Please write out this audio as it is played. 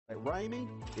At Ramey,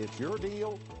 it's your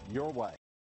deal, your way.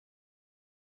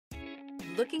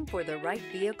 Looking for the right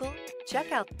vehicle?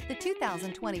 Check out the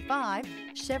 2025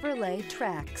 Chevrolet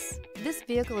Trax. This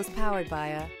vehicle is powered by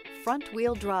a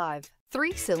front-wheel drive,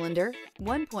 3-cylinder,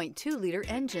 1.2-liter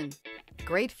engine.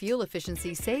 Great fuel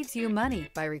efficiency saves you money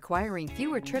by requiring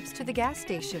fewer trips to the gas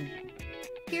station.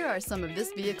 Here are some of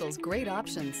this vehicle's great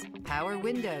options: power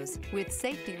windows with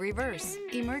safety reverse,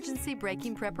 emergency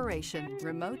braking preparation,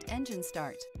 remote engine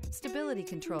start, stability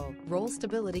control, roll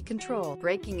stability control,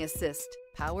 braking assist,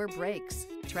 power brakes,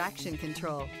 traction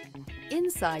control.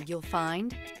 Inside you'll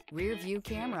find rear view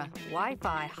camera,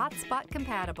 Wi-Fi hotspot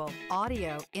compatible,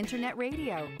 audio, internet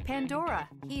radio, Pandora,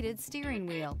 heated steering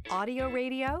wheel, audio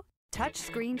radio, touch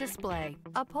screen display,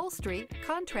 upholstery,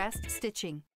 contrast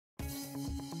stitching.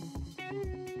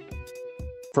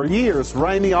 For years,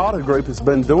 Ramey Auto Group has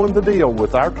been doing the deal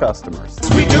with our customers.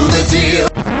 We do the deal.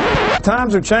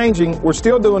 Times are changing. We're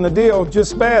still doing the deal,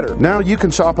 just better. Now you can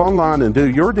shop online and do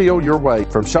your deal your way,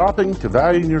 from shopping to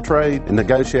valuing your trade and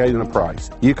negotiating a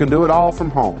price. You can do it all from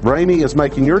home. Ramey is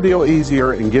making your deal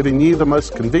easier and giving you the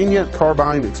most convenient car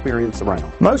buying experience around.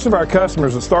 Most of our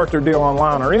customers that start their deal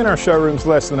online are in our showrooms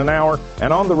less than an hour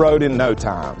and on the road in no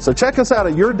time. So check us out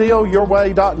at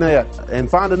yourdealyourway.net and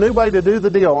find a new way to do the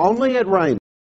deal only at Ramey.